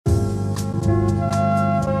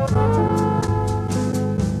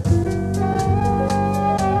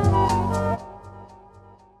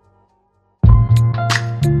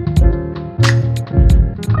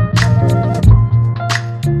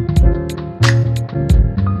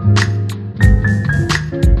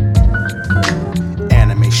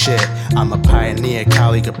Shit, I'm a pioneer,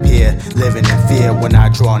 colleague of peer, living in fear when I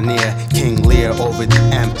draw near. King Lear over the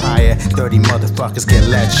empire. 30 motherfuckers get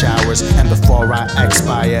lead showers, and before I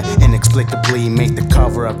expire, inexplicably make the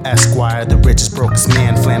cover of Esquire. The richest, brokest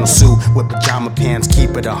man, flannel suit with pajama pants,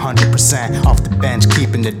 keep it 100% off the bench,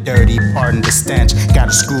 keeping it dirty, pardon the stench. Got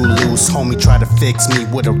a screw loose, homie try to fix me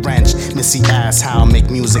with a wrench. Missy asked how I make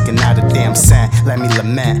music and not a damn cent. Let me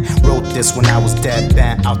lament, wrote this when I was dead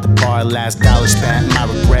bent. Out the bar, last dollar spent. My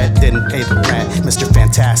regret, didn't pay the rent. Mr.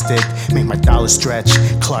 Fantastic, make my dollar stretch.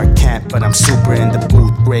 Clark Kent, but I'm super in the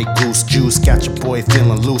booth. Grey Goose Juice, got your boy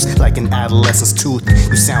feeling loose like an adolescent's tooth.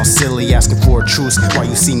 You sound silly asking for a truce while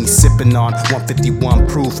you see me sipping on 151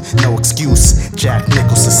 proof. No excuse, Jack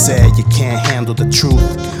Nicholson said you can't handle the truth.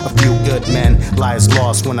 A few good men, lies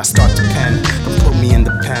lost when I start to pen. Don't put me in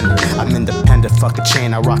the pen, I'm independent. Fuck a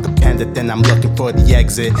chain, I rock a pendant, then I'm looking for the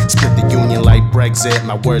exit. Split the union like Brexit.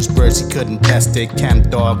 My words he couldn't best it. Chem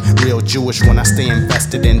dog, real Jewish when I stay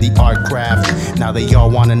invested in the art craft. Now they all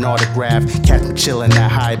want an autograph. Catch me chillin'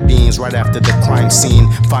 at high beams right after the crime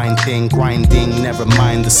scene. Fine thing, grinding, never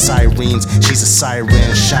mind the sirens. She's a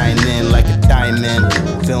siren, shining like a diamond.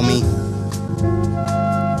 Feel me?